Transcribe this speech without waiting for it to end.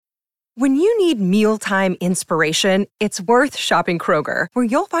When you need mealtime inspiration, it's worth shopping Kroger, where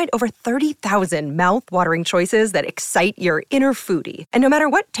you'll find over 30,000 mouth-watering choices that excite your inner foodie. And no matter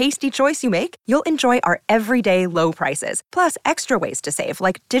what tasty choice you make, you'll enjoy our everyday low prices, plus extra ways to save,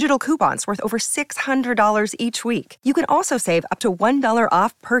 like digital coupons worth over $600 each week. You can also save up to $1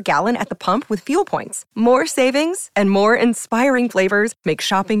 off per gallon at the pump with fuel points. More savings and more inspiring flavors make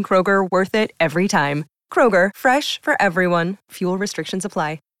shopping Kroger worth it every time. Kroger, fresh for everyone. Fuel restrictions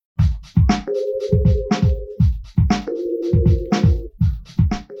apply.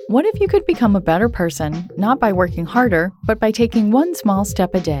 What if you could become a better person, not by working harder, but by taking one small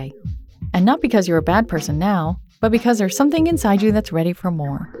step a day? And not because you're a bad person now, but because there's something inside you that's ready for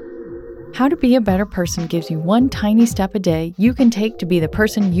more. How to Be a Better Person gives you one tiny step a day you can take to be the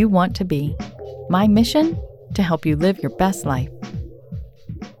person you want to be. My mission? To help you live your best life.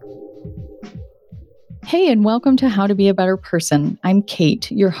 Hey, and welcome to How to Be a Better Person. I'm Kate,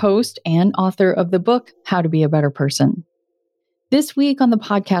 your host and author of the book, How to Be a Better Person. This week on the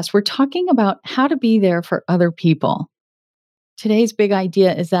podcast, we're talking about how to be there for other people. Today's big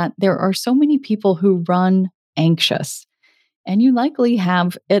idea is that there are so many people who run anxious, and you likely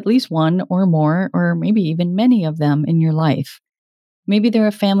have at least one or more, or maybe even many of them in your life. Maybe they're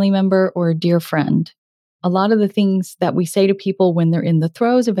a family member or a dear friend. A lot of the things that we say to people when they're in the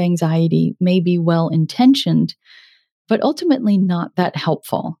throes of anxiety may be well-intentioned, but ultimately not that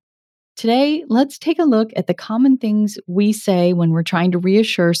helpful. Today, let's take a look at the common things we say when we're trying to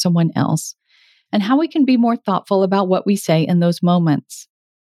reassure someone else and how we can be more thoughtful about what we say in those moments.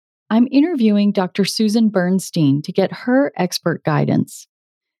 I'm interviewing Dr. Susan Bernstein to get her expert guidance.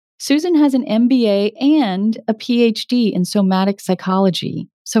 Susan has an MBA and a PhD in somatic psychology,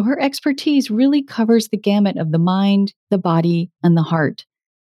 so her expertise really covers the gamut of the mind, the body, and the heart.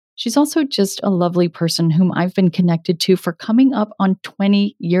 She's also just a lovely person whom I've been connected to for coming up on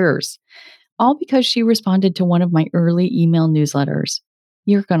 20 years, all because she responded to one of my early email newsletters.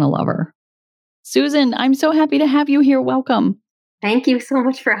 You're going to love her. Susan, I'm so happy to have you here. Welcome. Thank you so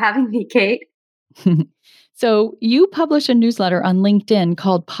much for having me, Kate. So you publish a newsletter on LinkedIn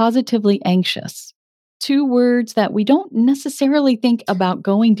called Positively Anxious. 2 words that we don't necessarily think about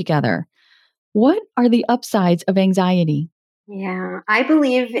going together. What are the upsides of anxiety? Yeah, I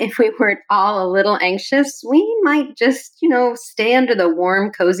believe if we were all a little anxious, we might just, stay under the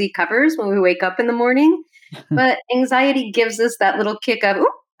warm, cozy covers when we wake up in the morning. But anxiety gives us that little kick of,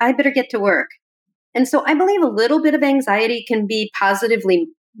 oh, I better get to work. And so I believe a little bit of anxiety can be positively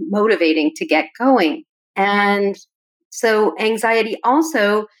motivating to get going. And so anxiety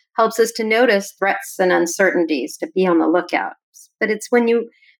also helps us to notice threats and uncertainties, to be on the lookout. But it's when you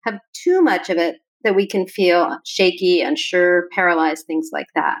have too much of it that we can feel shaky, unsure, paralyzed, things like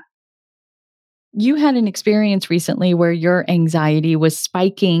that. You had an experience recently where your anxiety was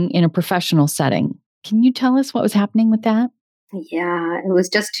spiking in a professional setting. Can you tell us what was happening with that? Yeah, it was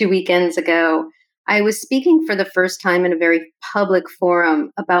just 2 weekends ago. I was speaking for the first time in a very public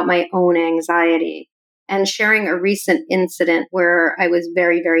forum about my own anxiety and sharing a recent incident where I was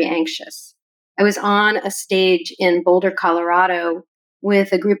very, very anxious. I was on a stage in Boulder, Colorado,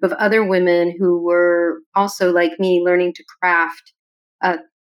 with a group of other women who were also like me learning to craft a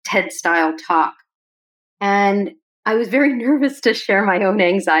TED-style talk. And I was very nervous to share my own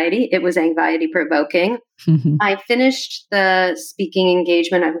anxiety. It was anxiety-provoking. I finished the speaking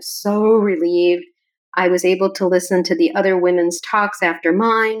engagement. I was so relieved. I was able to listen to the other women's talks after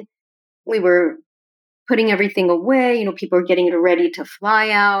mine. We were putting everything away. People were getting ready to fly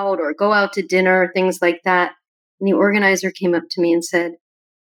out or go out to dinner, things like that. And the organizer came up to me and said,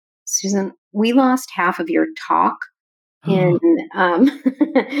 Susan, we lost half of your talk. We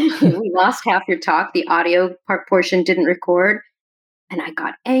lost half your talk. The audio portion didn't record. And I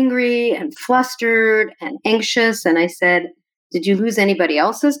got angry and flustered and anxious. And I said, did you lose anybody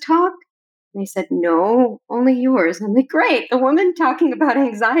else's talk? And they said, no, only yours. I'm like, great. The woman talking about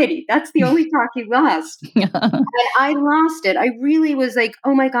anxiety. That's the only talk you lost. And I lost it. I really was like,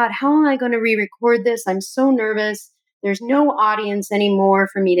 oh my God, how am I going to re-record this? I'm so nervous. There's no audience anymore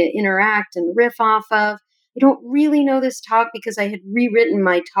for me to interact and riff off of. I don't really know this talk because I had rewritten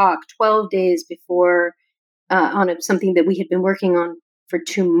my talk 12 days before on something that we had been working on for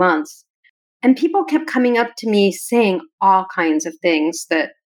 2 months. And people kept coming up to me saying all kinds of things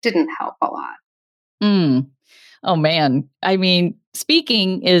that didn't help a lot. Oh, man. I mean,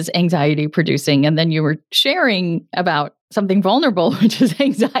 speaking is anxiety producing. And then you were sharing about something vulnerable, which is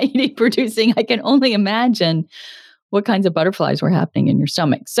anxiety producing. I can only imagine what kinds of butterflies were happening in your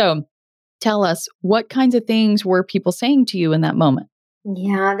stomach. So tell us, what kinds of things were people saying to you in that moment?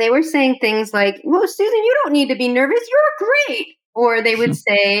 Yeah, they were saying things like, well, Susan, you don't need to be nervous. You're great. Or they would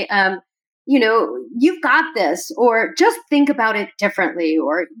say, you've got this, or just think about it differently,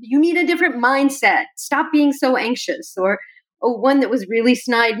 or you need a different mindset. Stop being so anxious. Or, oh, one that was really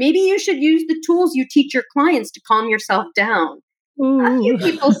snide. Maybe you should use the tools you teach your clients to calm yourself down. A few Ooh.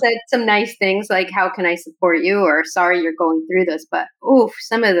 people said some nice things like, how can I support you? Or sorry you're going through this. But oof,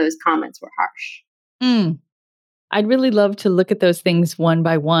 some of those comments were harsh. Mm. I'd really love to look at those things one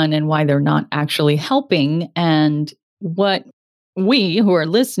by one and why they're not actually helping, and what we who are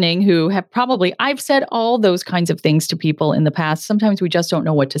listening, who have probably, I've said all those kinds of things to people in the past. Sometimes we just don't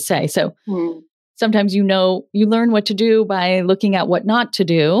know what to say. So Hmm. sometimes, you learn what to do by looking at what not to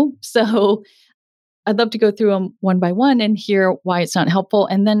do. So I'd love to go through them one by one and hear why it's not helpful.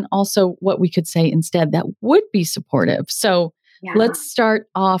 And then also what we could say instead that would be supportive. So Yeah. let's start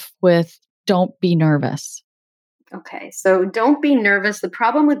off with don't be nervous. Okay. So don't be nervous. The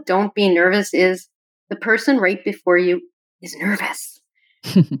problem with don't be nervous is the person right before you is nervous.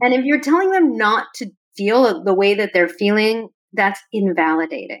 And if you're telling them not to feel the way that they're feeling, that's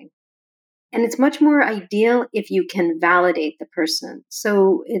invalidating. And it's much more ideal if you can validate the person.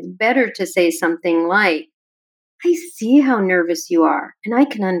 So it's better to say something like, I see how nervous you are, and I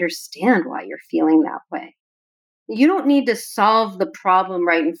can understand why you're feeling that way. You don't need to solve the problem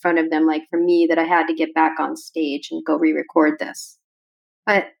right in front of them, like for me, that I had to get back on stage and go re record this.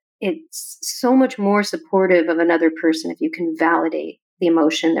 But it's so much more supportive of another person if you can validate the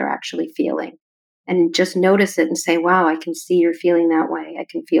emotion they're actually feeling and just notice it and say, wow, I can see you're feeling that way. I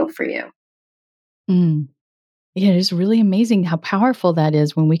can feel for you. Mm. Yeah, it is really amazing how powerful that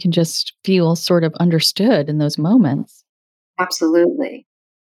is when we can just feel sort of understood in those moments. Absolutely.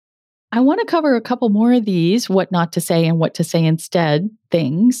 I want to cover a couple more of these, what not to say and what to say instead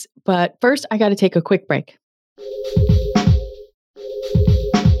things. But first, I got to take a quick break.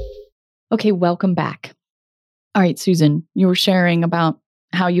 Okay, welcome back. All right, Susan, you were sharing about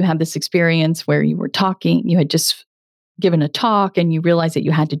how you had this experience where you were talking, you had just given a talk and you realized that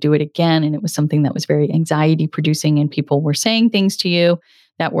you had to do it again. And it was something that was very anxiety producing, and people were saying things to you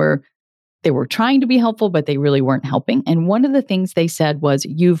that they were trying to be helpful, but they really weren't helping. And one of the things they said was,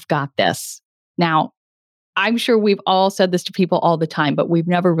 you've got this. Now, I'm sure we've all said this to people all the time, but we've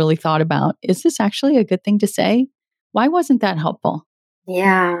never really thought about, is this actually a good thing to say? Why wasn't that helpful?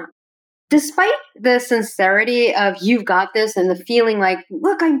 Yeah. Despite the sincerity of you've got this and the feeling like,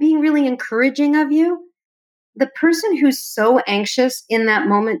 look, I'm being really encouraging of you, the person who's so anxious in that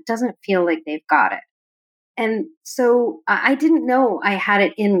moment doesn't feel like they've got it. And so I didn't know I had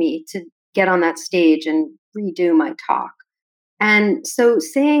it in me to get on that stage and redo my talk. And so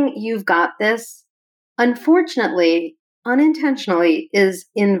saying you've got this, unfortunately, unintentionally, is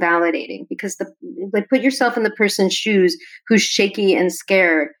invalidating because like, put yourself in the person's shoes who's shaky and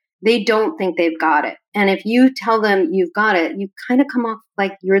scared. They don't think they've got it. And if you tell them you've got it, you kind of come off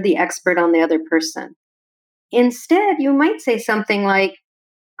like you're the expert on the other person. Instead, you might say something like,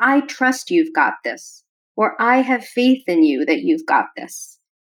 I trust you've got this, or I have faith in you that you've got this.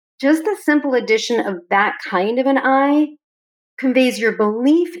 Just the simple addition of that kind of an I conveys your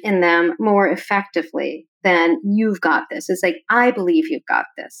belief in them more effectively than you've got this. It's like, I believe you've got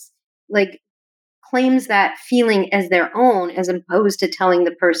this. Like, claims that feeling as their own as opposed to telling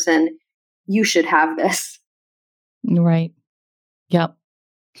the person, you should have this. Right. Yep.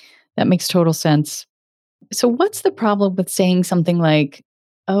 That makes total sense. So, what's the problem with saying something like,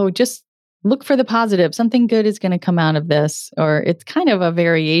 oh, just look for the positive? Something good is going to come out of this. Or it's kind of a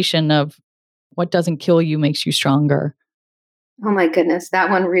variation of what doesn't kill you makes you stronger. Oh my goodness, that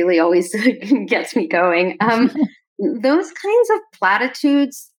one really always gets me going. Those kinds of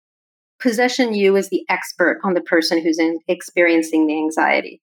platitudes position you as the expert on the person who's experiencing the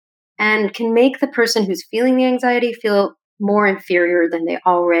anxiety and can make the person who's feeling the anxiety feel more inferior than they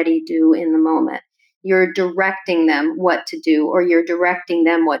already do in the moment. You're directing them what to do, or you're directing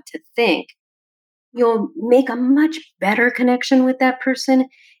them what to think. You'll make a much better connection with that person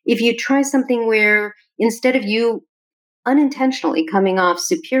if you try something where instead of you unintentionally coming off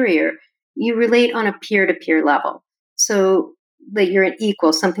superior, you relate on a peer to peer level. So that you're an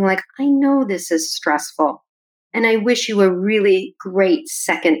equal, something like, I know this is stressful, and I wish you a really great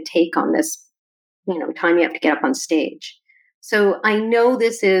second take on this, time you have to get up on stage. So I know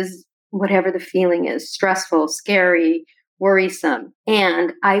this is whatever the feeling is, stressful, scary, worrisome,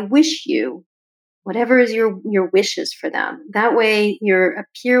 and I wish you whatever is your wishes for them. That way you're a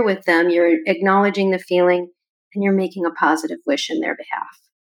peer with them, you're acknowledging the feeling, and you're making a positive wish in their behalf.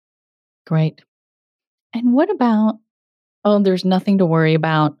 Great. And what about, oh, there's nothing to worry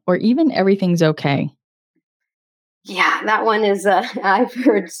about, or even everything's okay? Yeah, that one is, I've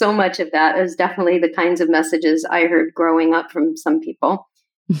heard so much of that. It was definitely the kinds of messages I heard growing up from some people.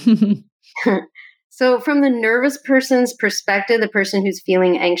 So, from the nervous person's perspective, the person who's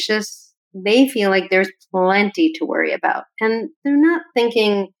feeling anxious, they feel like there's plenty to worry about. And they're not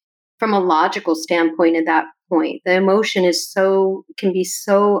thinking from a logical standpoint at that point. The emotion can be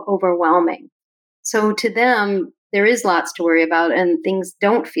so overwhelming. So, to them, there is lots to worry about and things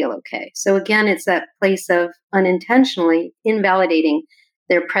don't feel okay. So, again, it's that place of unintentionally invalidating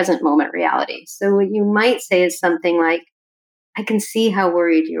their present moment reality. So, what you might say is something like, I can see how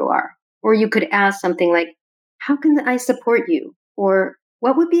worried you are. Or you could ask something like, how can I support you? Or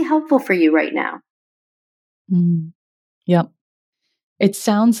what would be helpful for you right now? Yep. It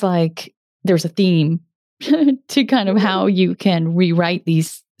sounds like there's a theme to kind of how you can rewrite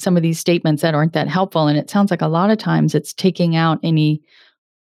some of these statements that aren't that helpful. And it sounds like a lot of times it's taking out any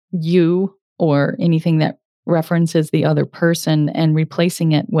you or anything that references the other person and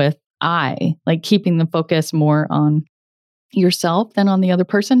replacing it with I, like keeping the focus more on yourself than on the other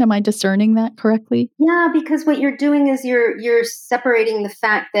person. Am I discerning that correctly? Yeah, because what you're doing is you're separating the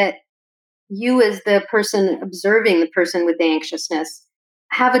fact that you, as the person observing the person with the anxiousness,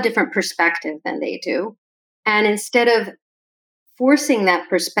 have a different perspective than they do. And instead of forcing that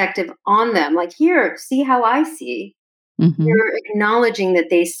perspective on them, like, here, see how I see, you're acknowledging that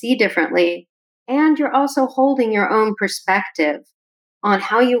they see differently. And you're also holding your own perspective on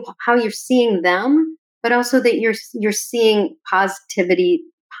how you're seeing them, but also that you're seeing positivity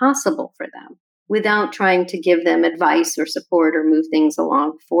possible for them without trying to give them advice or support or move things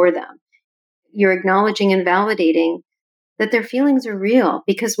along for them. You're acknowledging and validating that their feelings are real,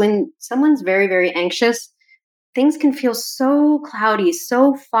 because when someone's very, very anxious, things can feel so cloudy,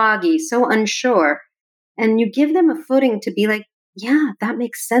 so foggy, so unsure. And you give them a footing to be like, yeah, that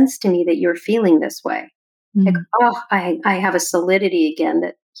makes sense to me that you're feeling this way. Like, I have a solidity again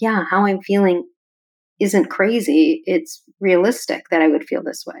that, yeah, how I'm feeling isn't crazy. It's realistic that I would feel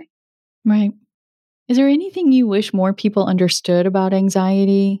this way. Right. Is there anything you wish more people understood about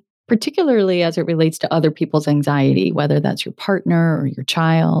anxiety, particularly as it relates to other people's anxiety, whether that's your partner or your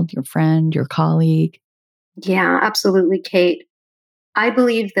child, your friend, your colleague? Yeah, absolutely, Kate. I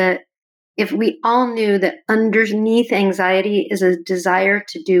believe that if we all knew that underneath anxiety is a desire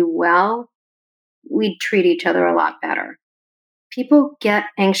to do well, we'd treat each other a lot better. People get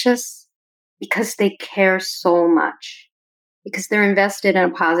anxious because they care so much, because they're invested in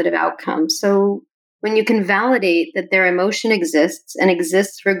a positive outcome. So when you can validate that their emotion exists and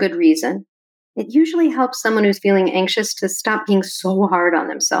exists for a good reason, it usually helps someone who's feeling anxious to stop being so hard on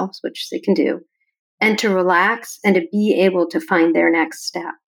themselves, which they can do, and to relax and to be able to find their next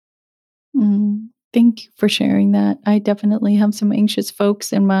step. Thank you for sharing that. I definitely have some anxious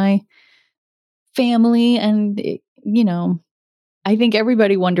folks in my family, and, I think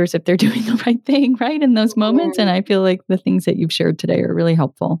everybody wonders if they're doing the right thing, right, in those moments. And I feel like the things that you've shared today are really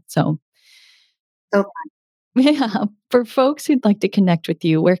helpful. So yeah, for folks who'd like to connect with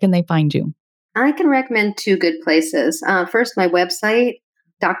you, where can they find you? I can recommend two good places. First, my website,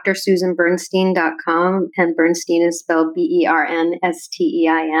 drsusanbernstein.com, and Bernstein is spelled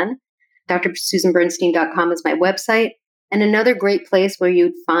BERNSTEIN. drsusanbernstein.com is my website. And another great place where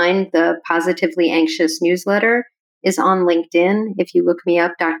you'd find the Positively Anxious newsletter is on LinkedIn. If you look me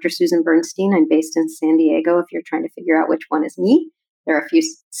up, Dr. Susan Bernstein, I'm based in San Diego. If you're trying to figure out which one is me, there are a few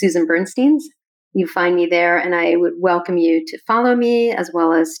Susan Bernsteins. You find me there, and I would welcome you to follow me as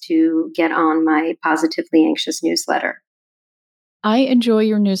well as to get on my Positively Anxious newsletter. I enjoy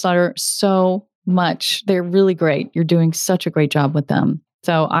your newsletter so much. They're really great. You're doing such a great job with them.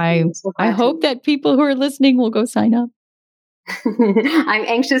 So I hope that people who are listening will go sign up. I'm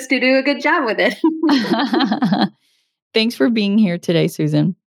anxious to do a good job with it. Thanks for being here today,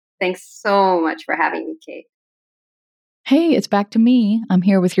 Susan. Thanks so much for having me, Kate. Hey, it's back to me. I'm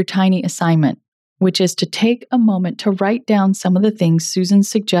here with your tiny assignment, which is to take a moment to write down some of the things Susan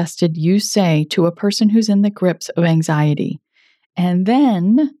suggested you say to a person who's in the grips of anxiety, and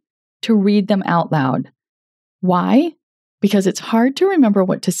then to read them out loud. Why? Because it's hard to remember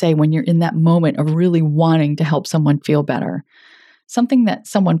what to say when you're in that moment of really wanting to help someone feel better. Something that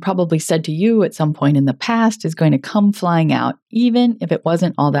someone probably said to you at some point in the past is going to come flying out, even if it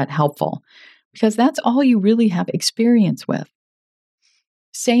wasn't all that helpful, because that's all you really have experience with.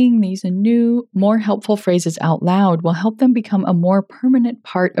 Saying these new, more helpful phrases out loud will help them become a more permanent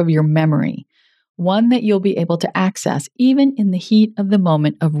part of your memory, one that you'll be able to access even in the heat of the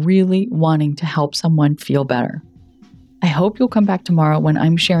moment of really wanting to help someone feel better. I hope you'll come back tomorrow when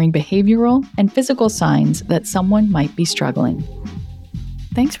I'm sharing behavioral and physical signs that someone might be struggling.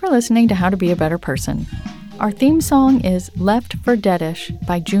 Thanks for listening to How to Be a Better Person. Our theme song is Left for Deadish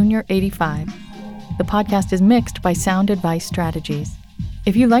by Junior85. The podcast is mixed by Sound Advice Strategies.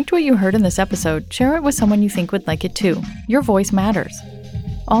 If you liked what you heard in this episode, share it with someone you think would like it too. Your voice matters.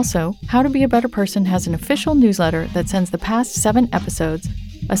 Also, How to Be a Better Person has an official newsletter that sends the past 7 episodes,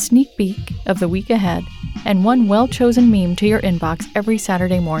 a sneak peek of the week ahead, and one well-chosen meme to your inbox every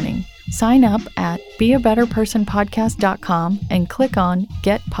Saturday morning. Sign up at beabetterpersonpodcast.com and click on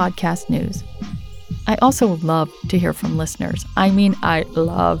Get Podcast News. I also love to hear from listeners. I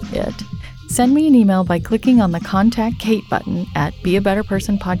love it. Send me an email by clicking on the Contact Kate button at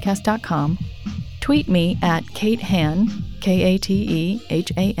beabetterpersonpodcast.com, tweet me at Kate Han,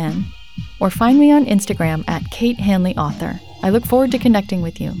 Katehan, or find me on Instagram at Kate Hanley Author. I look forward to connecting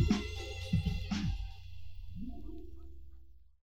with you.